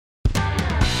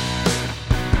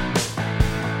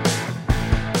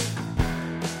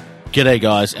G'day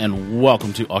guys, and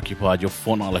welcome to Occupied, your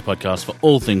fortnightly podcast for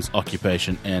all things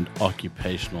occupation and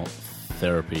occupational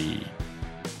therapy.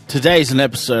 Today's an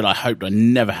episode I hoped I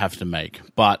never have to make,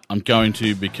 but I'm going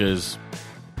to because,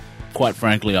 quite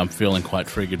frankly, I'm feeling quite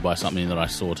triggered by something that I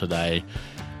saw today.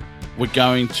 We're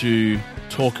going to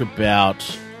talk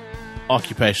about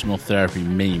occupational therapy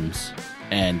memes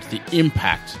and the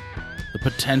impact, the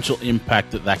potential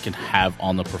impact that can have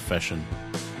on the profession.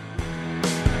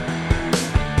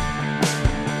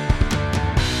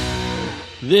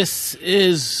 This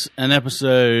is an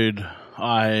episode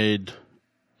I've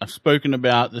spoken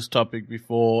about this topic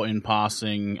before in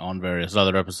passing on various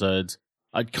other episodes.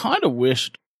 I kind of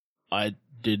wished I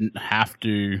didn't have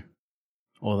to,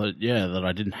 that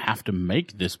I didn't have to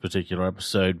make this particular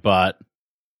episode, but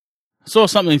I saw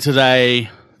something today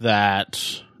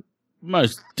that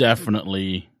most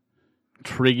definitely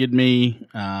triggered me.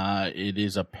 It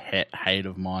is a pet hate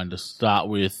of mine to start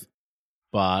with,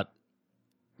 but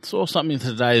saw something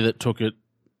today that took it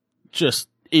just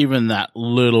even that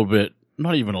little bit,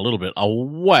 not even a little bit,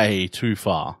 way too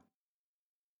far.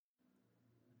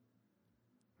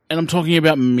 And I'm talking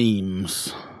about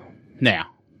memes.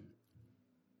 Now,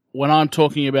 when I'm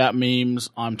talking about memes,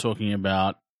 I'm talking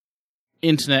about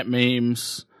internet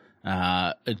memes,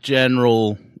 a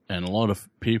general, and a lot of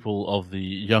people of the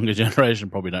younger generation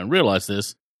probably don't realize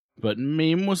this, but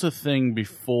meme was a thing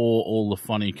before all the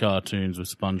funny cartoons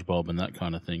with SpongeBob and that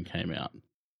kind of thing came out.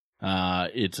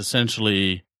 It's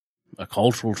essentially a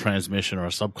cultural transmission or a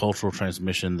subcultural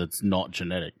transmission that's not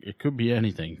genetic. It could be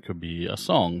anything. It could be a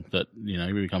song that,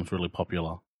 becomes really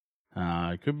popular.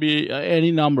 It could be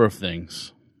any number of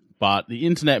things. But the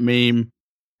internet meme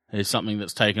is something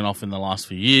that's taken off in the last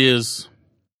few years.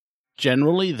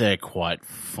 Generally, they're quite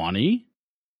funny.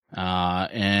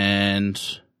 And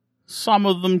some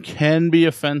of them can be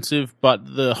offensive,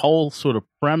 but the whole sort of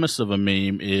premise of a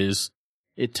meme is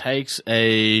it takes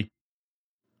a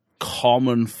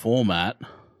common format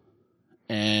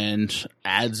and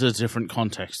adds a different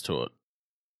context to it.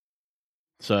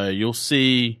 So you'll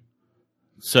see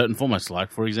certain formats, like,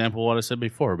 for example, what I said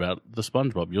before about the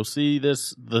SpongeBob. You'll see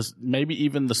this maybe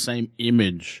even the same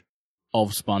image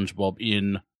of SpongeBob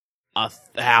in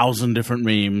 1,000 different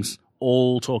memes,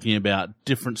 all talking about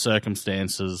different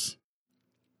circumstances,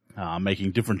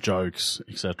 making different jokes,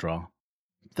 etc.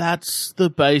 That's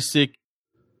the basic,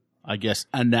 I guess,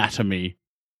 anatomy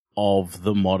of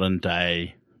the modern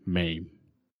day meme.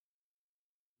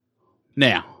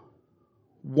 Now,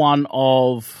 one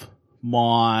of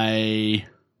my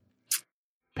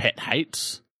pet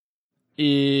hates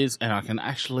is, and I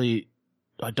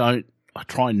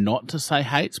try not to say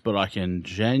hates, but I can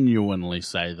genuinely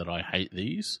say that I hate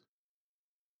these,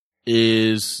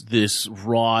 is this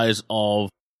rise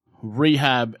of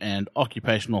rehab and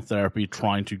occupational therapy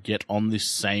trying to get on this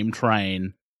same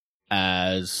train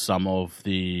as some of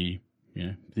the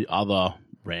other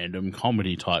random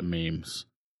comedy type memes.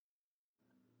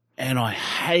 And I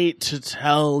hate to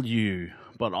tell you,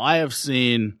 but I have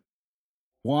seen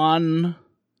one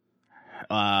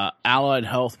allied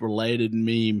health related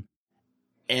meme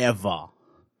ever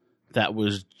that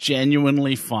was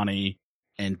genuinely funny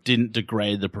and didn't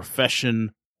degrade the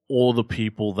profession or the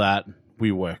people that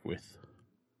we work with.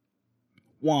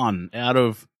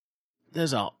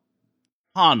 There's a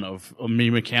ton of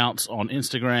meme accounts on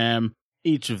Instagram,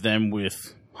 each of them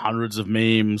with hundreds of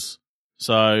memes.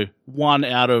 So one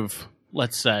out of,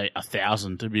 let's say,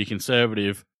 1,000 to be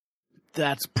conservative,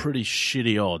 that's pretty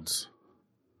shitty odds.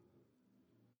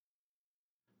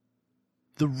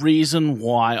 The reason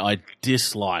why I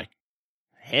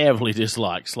heavily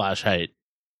dislike / hate,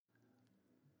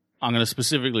 I'm going to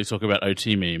specifically talk about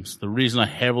OT memes. The reason I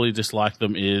heavily dislike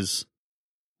them is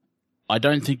I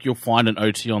don't think you'll find an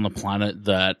OT on the planet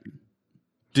that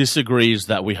disagrees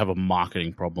that we have a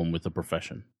marketing problem with the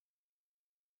profession.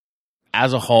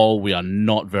 As a whole, we are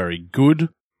not very good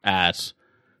at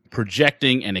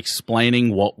projecting and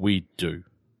explaining what we do.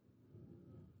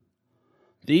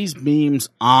 These memes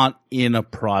aren't in a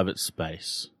private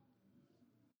space.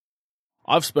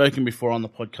 I've spoken before on the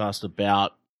podcast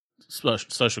about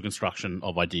social construction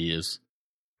of ideas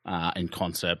and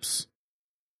concepts,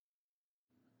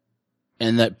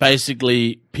 and that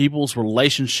basically people's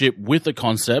relationship with a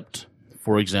concept,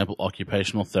 for example,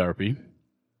 occupational therapy,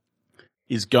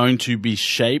 is going to be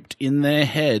shaped in their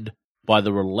head by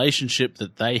the relationship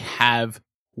that they have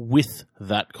with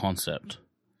that concept.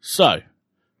 So,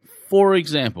 for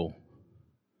example,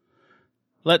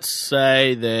 let's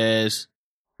say there's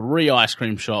 3 ice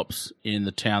cream shops in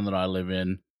the town that I live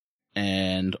in,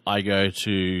 and I go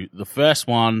to the first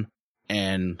one,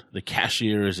 and the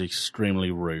cashier is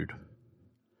extremely rude.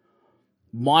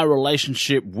 my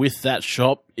relationship with that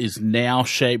shop is now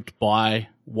shaped by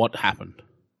what happened.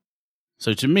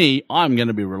 So to me, I'm going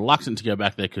to be reluctant to go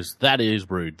back there because that is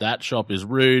rude. That shop is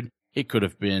rude. It could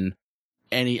have been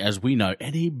as we know,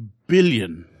 any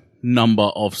billion number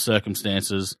of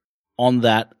circumstances on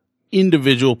that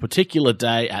individual particular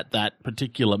day at that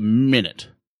particular minute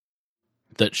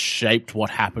that shaped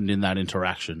what happened in that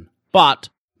interaction. But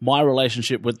my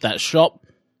relationship with that shop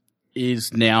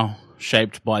is now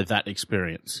shaped by that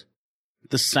experience.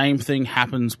 The same thing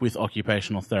happens with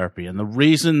occupational therapy. And the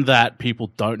reason that people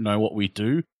don't know what we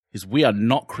do is we are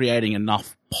not creating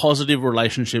enough positive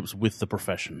relationships with the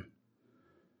profession.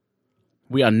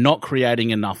 We are not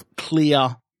creating enough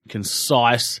clear,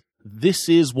 concise, this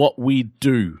is what we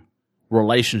do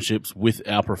relationships with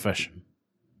our profession.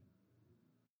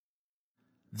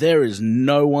 There is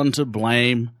no one to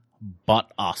blame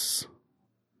but us.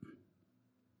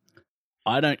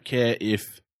 I don't care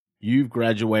if you've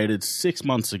graduated 6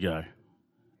 months ago.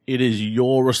 It is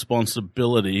your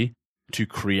responsibility to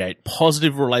create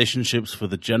positive relationships for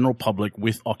the general public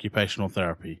with occupational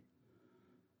therapy.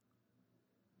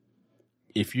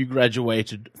 If you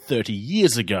graduated 30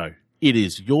 years ago, it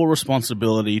is your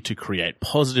responsibility to create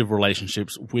positive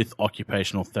relationships with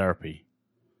occupational therapy.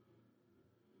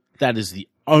 That is the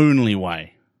only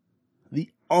way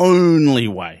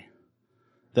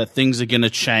that things are going to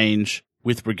change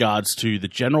with regards to the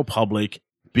general public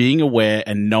being aware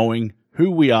and knowing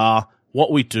who we are,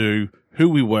 what we do, who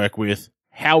we work with,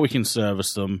 how we can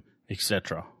service them,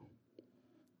 etc.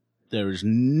 There is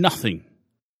nothing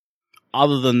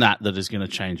other than that is going to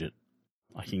change it.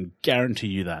 I can guarantee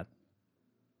you that.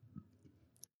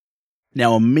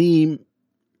 Now, a meme,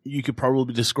 you could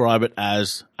probably describe it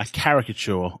as a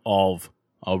caricature of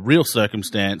a real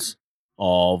circumstance,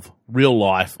 of real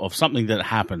life, of something that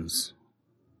happens.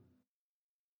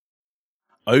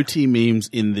 OT memes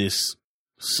in this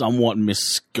somewhat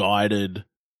misguided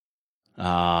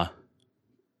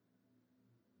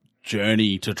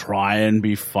journey to try and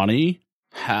be funny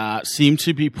seem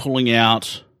to be pulling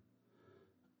out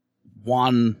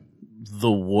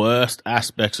the worst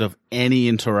aspects of any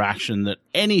interaction that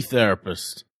any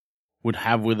therapist would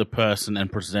have with a person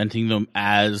and presenting them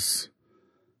as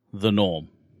the norm,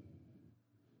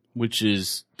 which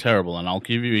is terrible. And I'll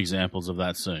give you examples of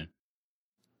that soon.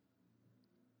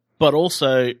 But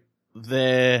also,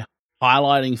 they're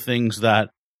highlighting things that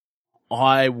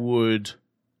I would,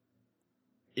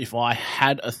 if I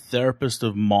had a therapist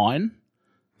of mine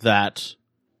that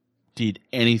did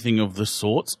anything of the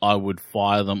sorts, I would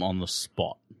fire them on the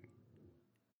spot.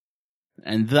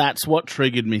 And that's what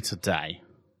triggered me today.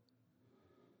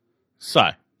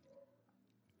 So,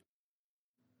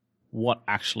 what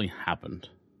actually happened?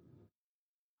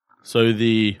 So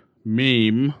the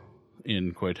meme,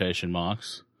 in quotation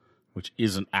marks, which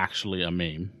isn't actually a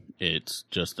meme, it's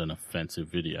just an offensive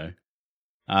video,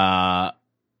 that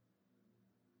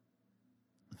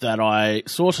I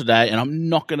saw today, and I'm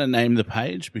not going to name the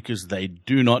page because they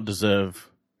do not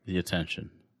deserve the attention.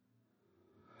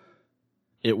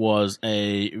 It was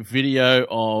a video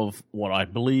of what I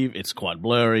believe, it's quite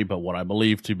blurry, but what I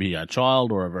believe to be a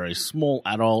child or a very small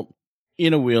adult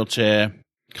in a wheelchair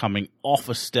coming off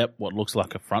a step, what looks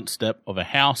like a front step of a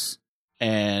house,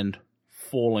 and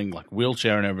falling, like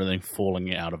wheelchair and everything,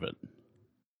 falling out of it.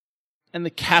 And the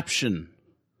caption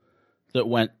that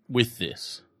went with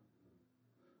this,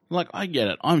 like, I get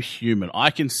it. I'm human.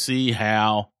 I can see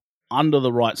how, under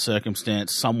the right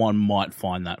circumstance, someone might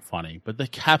find that funny. But the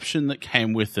caption that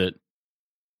came with it,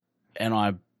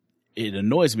 and it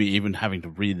annoys me even having to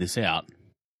read this out.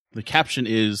 The caption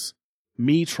is,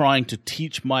 me trying to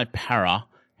teach my para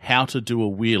how to do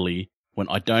a wheelie when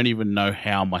I don't even know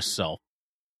how myself.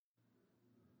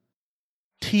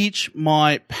 Teach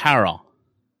my para.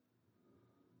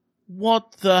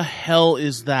 What the hell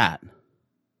is that?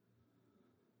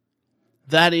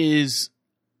 That is,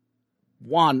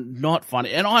 one, not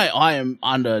funny. And I am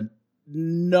under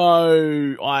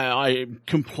I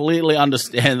completely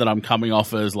understand that I'm coming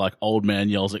off as like old man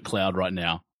yells at cloud right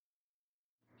now.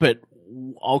 But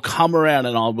I'll come around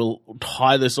and I will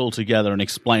tie this all together and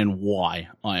explain why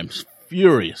I am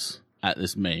furious at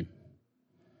this meme.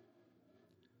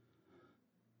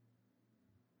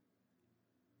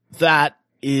 That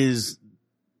is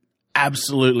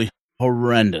absolutely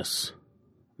horrendous,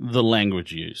 the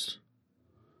language used.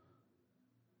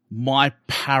 My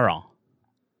para.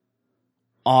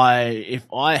 If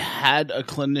I had a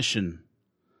clinician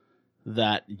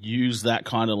that used that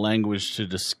kind of language to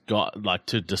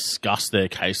discuss their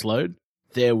caseload,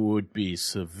 there would be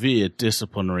severe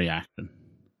disciplinary action.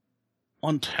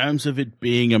 On terms of it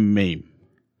being a meme,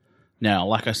 Now,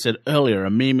 like I said earlier, a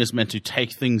meme is meant to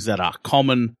take things that are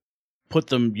common, put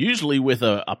them usually with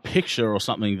a picture or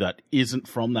something that isn't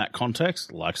from that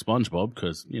context, like SpongeBob,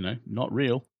 because, not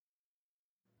real,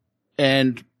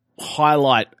 and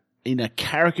highlight in a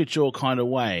caricature kind of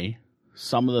way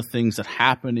some of the things that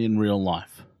happen in real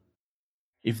life.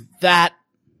 If that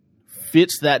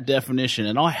fits that definition,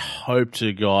 and I hope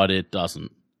to God it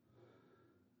doesn't,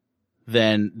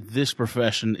 then this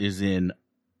profession is in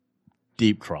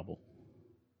deep trouble.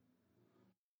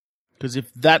 Because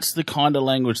if that's the kind of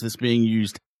language that's being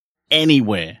used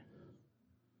anywhere,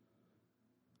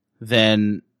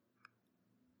 then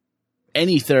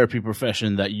any therapy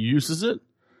profession that uses it,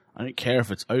 I don't care if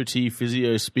it's OT,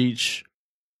 physio, speech,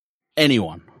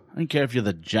 anyone. I don't care if you're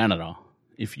the janitor.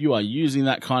 If you are using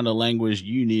that kind of language,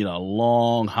 you need a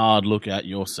long, hard look at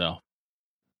yourself.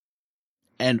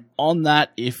 And on that,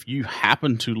 if you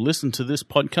happen to listen to this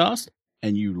podcast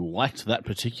and you liked that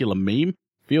particular meme,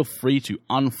 feel free to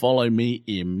unfollow me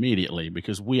immediately,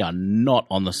 because we are not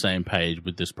on the same page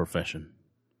with this profession.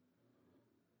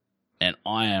 And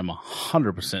I am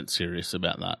 100% serious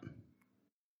about that.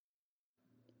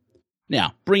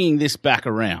 Now, bringing this back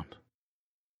around.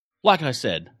 Like I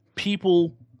said,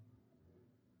 people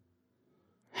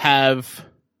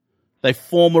they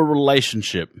form a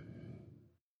relationship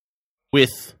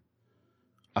with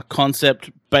a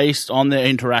concept based on their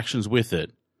interactions with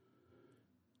it.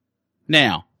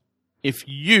 Now, if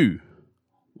you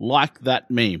like that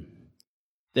meme,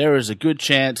 there is a good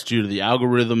chance, due to the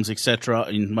algorithms, etc.,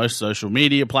 in most social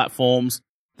media platforms,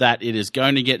 that it is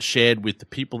going to get shared with the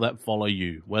people that follow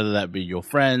you, whether that be your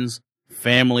friends,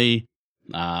 family,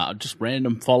 just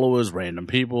random followers, random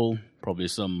people, probably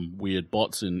some weird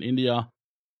bots in India.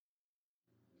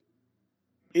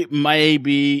 It may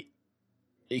be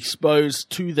exposed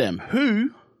to them,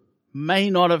 who may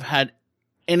not have had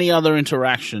any other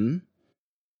interaction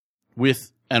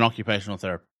with an occupational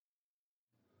therapist.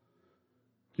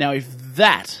 Now, if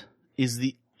that is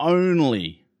the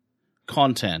only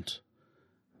content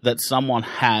that someone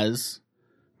has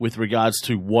with regards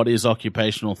to what is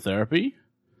occupational therapy,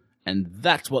 and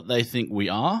that's what they think we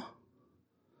are,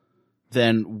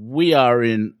 then we are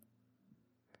in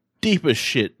deeper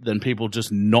shit than people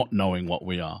just not knowing what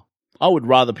we are. I would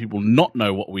rather people not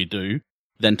know what we do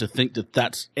than to think that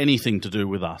that's anything to do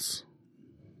with us.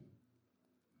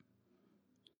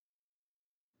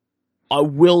 I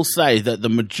will say that the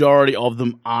majority of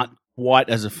them aren't quite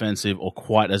as offensive or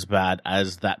quite as bad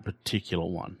as that particular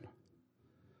one.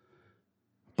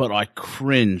 But I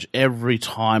cringe every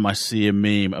time I see a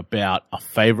meme about a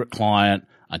favorite client,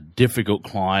 a difficult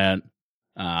client,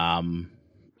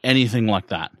 anything like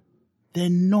that. They're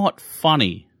not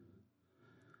funny.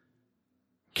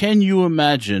 Can you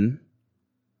imagine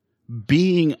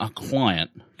being a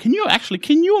client? Can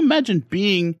you imagine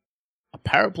being a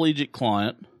paraplegic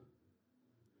client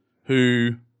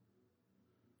who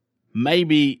may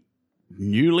be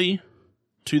newly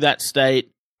to that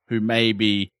state, who may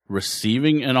be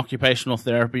receiving an occupational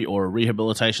therapy or a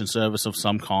rehabilitation service of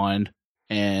some kind,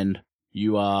 and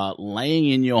you are laying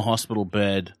in your hospital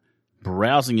bed,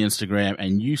 browsing Instagram,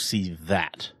 and you see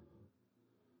that?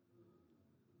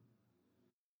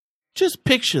 Just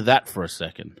picture that for a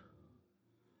second.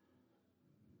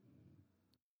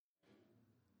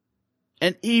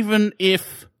 And even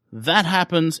if that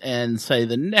happens and, say,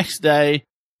 the next day,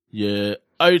 your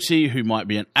OT, who might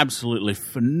be an absolutely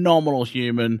phenomenal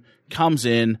human, comes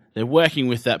in, they're working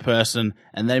with that person,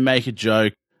 and they make a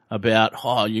joke about,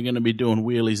 you're going to be doing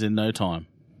wheelies in no time.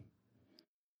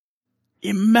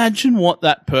 Imagine what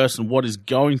is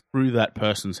going through that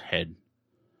person's head.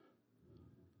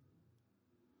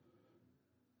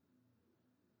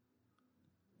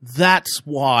 That's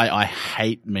why I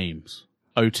hate memes.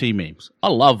 OT memes. I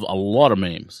love a lot of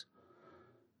memes.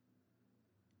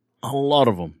 A lot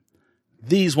of them.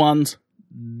 These ones,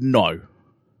 no.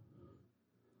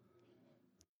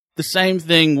 The same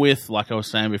thing with, like I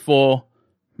was saying before,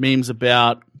 memes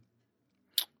about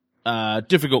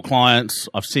difficult clients.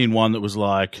 I've seen one that was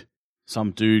like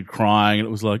some dude crying, and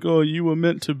it was like, you were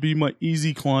meant to be my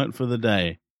easy client for the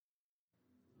day.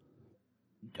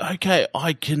 Okay,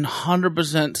 I can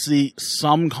 100% see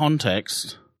some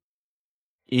context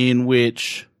in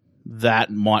which that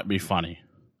might be funny.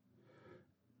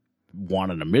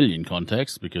 1 in a million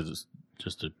contexts, because it's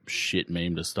just a shit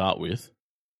meme to start with.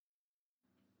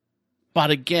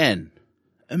 But again,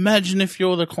 imagine if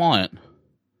you're the client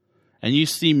and you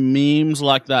see memes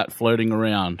like that floating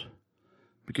around.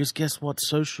 Because guess what?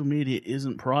 Social media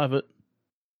isn't private.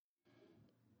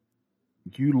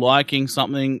 You liking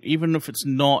something, even if it's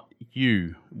not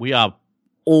you, we are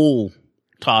all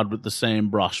tarred with the same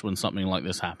brush when something like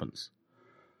this happens.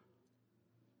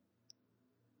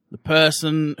 The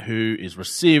person who is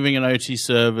receiving an OT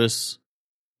service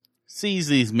sees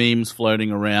these memes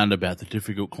floating around about the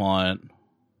difficult client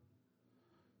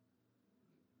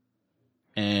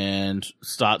and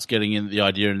starts getting in the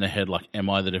idea in their head like, am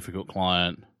I the difficult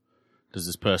client? Does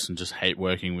this person just hate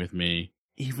working with me?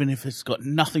 Even if it's got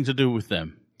nothing to do with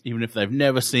them, even if they've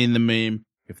never seen the meme,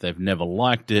 if they've never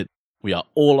liked it, we are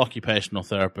all occupational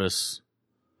therapists.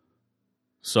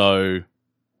 So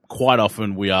quite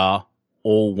often we are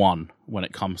all one when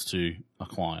it comes to a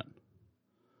client.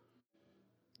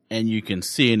 And you can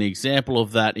see an example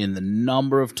of that in the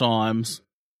number of times,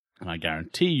 and I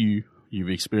guarantee you've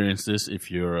experienced this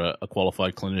if you're a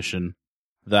qualified clinician,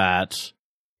 that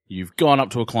you've gone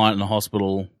up to a client in the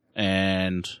hospital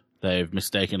and they've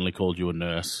mistakenly called you a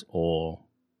nurse or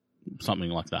something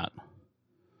like that.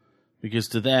 Because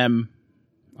to them,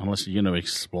 unless you're going to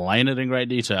explain it in great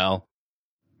detail,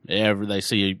 they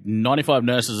see 95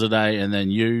 nurses a day and then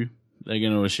they're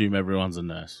going to assume everyone's a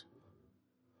nurse.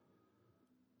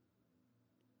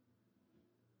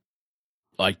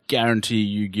 I guarantee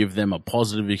you give them a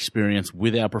positive experience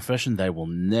with our profession, they will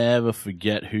never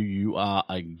forget who you are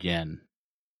again.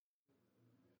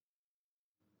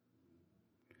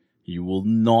 You will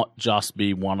not just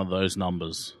be one of those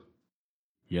numbers.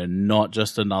 You're not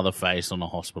just another face on a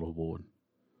hospital board.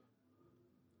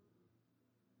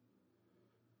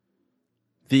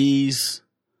 These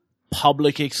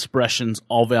public expressions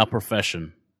of our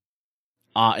profession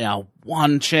are our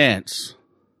one chance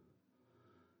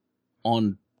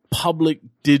on public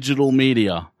digital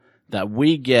media that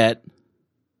we get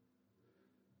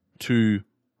to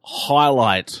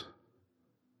highlight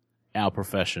our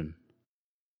profession.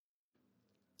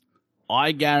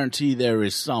 I guarantee there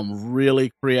is some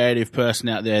really creative person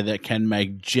out there that can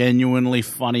make genuinely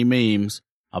funny memes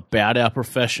about our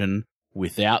profession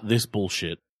without this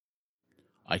bullshit.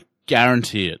 I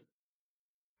guarantee it.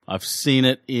 I've seen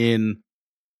it in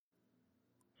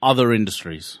other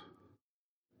industries.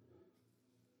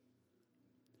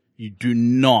 You do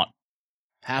not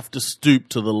have to stoop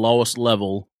to the lowest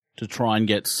level to try and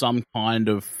get some kind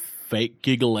of fake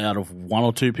giggle out of one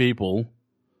or two people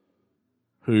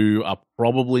who are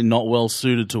probably not well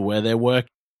suited to where they work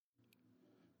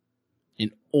in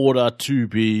order to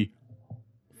be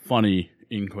funny,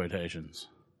 in quotations.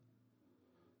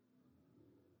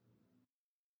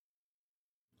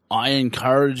 I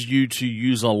encourage you to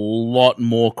use a lot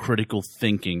more critical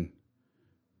thinking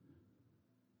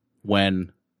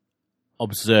when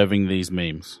observing these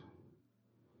memes.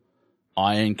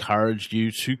 I encourage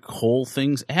you to call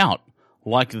things out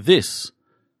like this.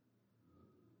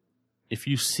 If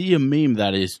you see a meme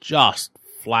that is just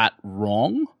flat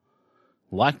wrong,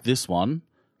 like this one,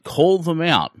 call them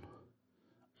out.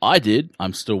 I did.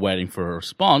 I'm still waiting for a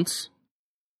response.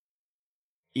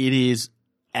 It is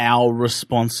our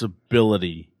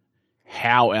responsibility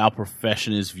how our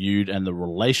profession is viewed and the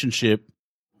relationship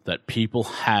that people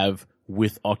have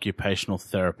with occupational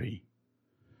therapy.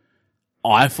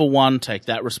 I, for one, take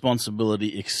that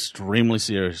responsibility extremely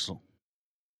seriously.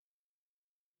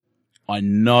 I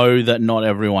know that not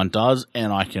everyone does,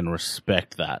 and I can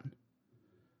respect that.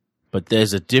 But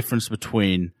there's a difference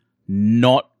between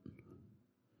not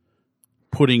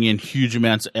putting in huge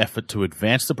amounts of effort to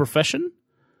advance the profession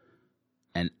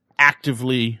and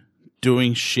actively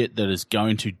doing shit that is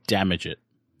going to damage it.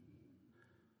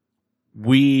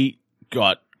 We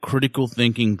got critical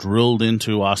thinking drilled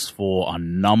into us for a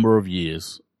number of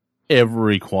years.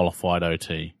 Every qualified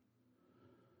OT.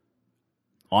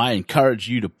 I encourage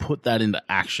you to put that into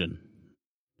action.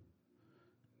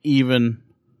 Even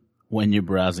when you're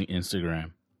browsing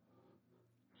Instagram.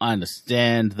 I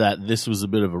understand that this was a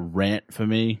bit of a rant for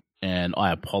me, and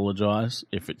I apologize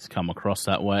if it's come across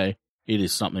that way. It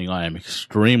is something I am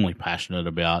extremely passionate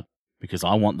about because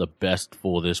I want the best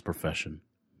for this profession.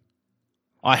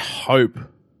 I hope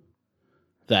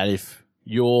that if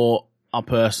you're a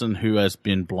person who has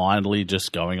been blindly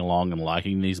just going along and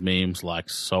liking these memes like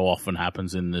so often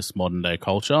happens in this modern day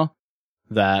culture,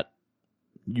 that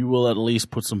you will at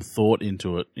least put some thought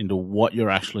into it, into what you're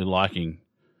actually liking,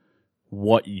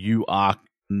 what you are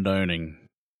condoning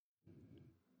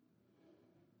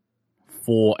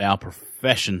for our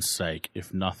profession's sake,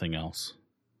 if nothing else.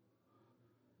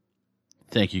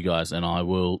 Thank you guys, and I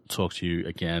will talk to you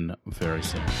again very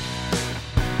soon.